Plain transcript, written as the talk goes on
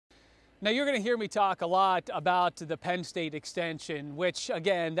Now you're going to hear me talk a lot about the Penn State extension, which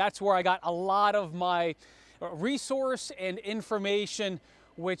again, that's where I got a lot of my resource and information,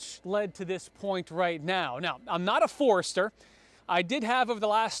 which led to this point right now. Now, I'm not a forester. I did have over the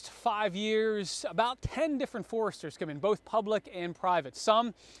last 5 years about 10 different foresters come in, both public and private.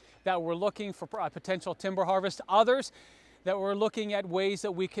 Some that were looking for potential timber harvest, others that were looking at ways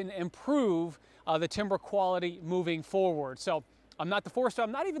that we can improve the timber quality moving forward. So I'm not the forester,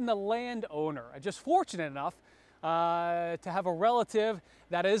 I'm not even the landowner. I'm just fortunate enough to have a relative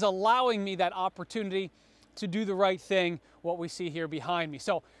that is allowing me that opportunity to do the right thing, what we see here behind me.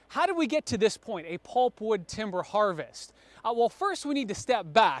 So how did we get to this point, a pulpwood timber harvest? Well, first we need to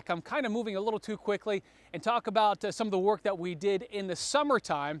step back. I'm kind of moving a little too quickly and talk about some of the work that we did in the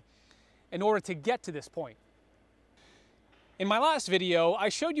summertime in order to get to this point. In my last video, I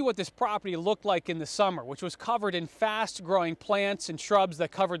showed you what this property looked like in the summer, which was covered in fast-growing plants and shrubs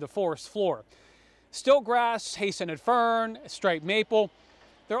that covered the forest floor. Stiltgrass, hay-scented fern, striped maple.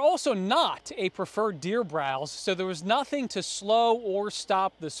 They're also not a preferred deer browse, so there was nothing to slow or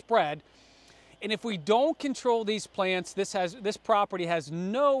stop the spread. And if we don't control these plants, this property has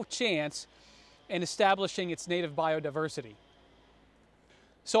no chance in establishing its native biodiversity.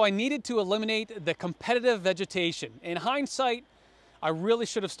 So I needed to eliminate the competitive vegetation. In hindsight, I really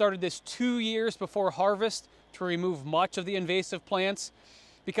should have started this 2 years before harvest to remove much of the invasive plants,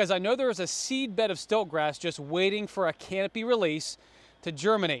 because I know there is a seed bed of stiltgrass just waiting for a canopy release to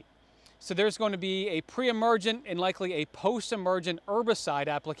germinate. So there's going to be a pre-emergent and likely a post-emergent herbicide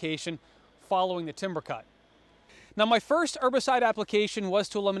application following the timber cut. Now, my first herbicide application was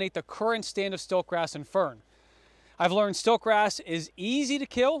to eliminate the current stand of stiltgrass and fern. I've learned stiltgrass is easy to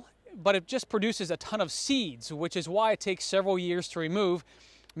kill, but it just produces a ton of seeds, which is why it takes several years to remove,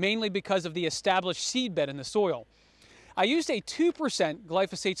 mainly because of the established seed bed in the soil. I used a 2%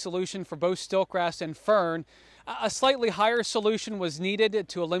 glyphosate solution for both stiltgrass and fern. A slightly higher solution was needed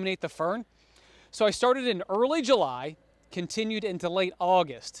to eliminate the fern. So I started in early July, continued into late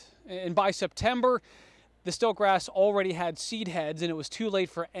August. And by September, the stiltgrass already had seed heads and it was too late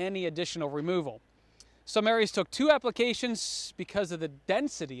for any additional removal. Some areas took 2 applications because of the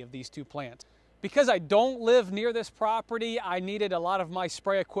density of these 2 plants. Because I don't live near this property, I needed a lot of my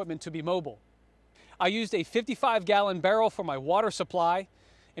spray equipment to be mobile. I used a 55-gallon barrel for my water supply,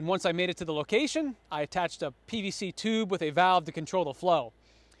 and once I made it to the location, I attached a PVC tube with a valve to control the flow.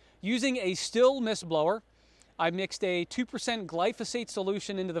 Using a still mist blower, I mixed a 2% glyphosate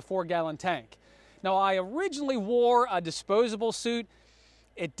solution into the 4-gallon tank. Now, I originally wore a disposable suit.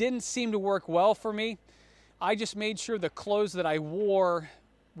 It didn't seem to work well for me. I just made sure the clothes that I wore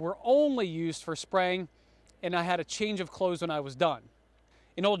were only used for spraying, and I had a change of clothes when I was done.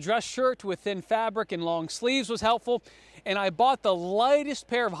 An old dress shirt with thin fabric and long sleeves was helpful, and I bought the lightest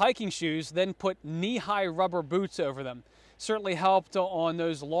pair of hiking shoes, then put knee-high rubber boots over them. Certainly helped on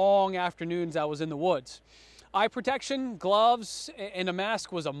those long afternoons I was in the woods. Eye protection, gloves, and a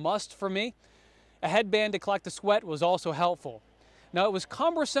mask was a must for me. A headband to collect the sweat was also helpful. Now, it was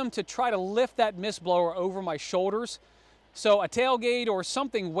cumbersome to try to lift that mist blower over my shoulders, so a tailgate or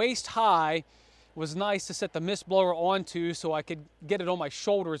something waist high was nice to set the mist blower onto so I could get it on my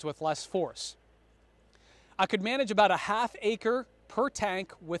shoulders with less force. I could manage about a ½ acre per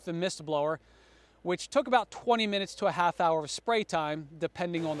tank with the mist blower, which took about 20 minutes to a ½ hour of spray time,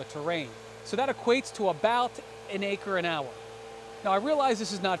 depending on the terrain. So that equates to about an acre an hour. Now, I realize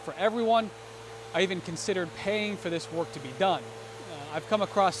this is not for everyone. I even considered paying for this work to be done. I've come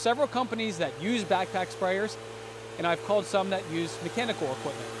across several companies that use backpack sprayers, and I've called some that use mechanical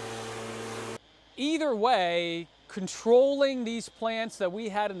equipment. Either way, controlling these plants that we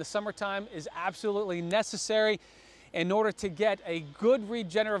had in the summertime is absolutely necessary in order to get a good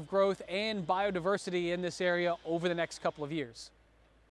regenerative growth and biodiversity in this area over the next couple of years.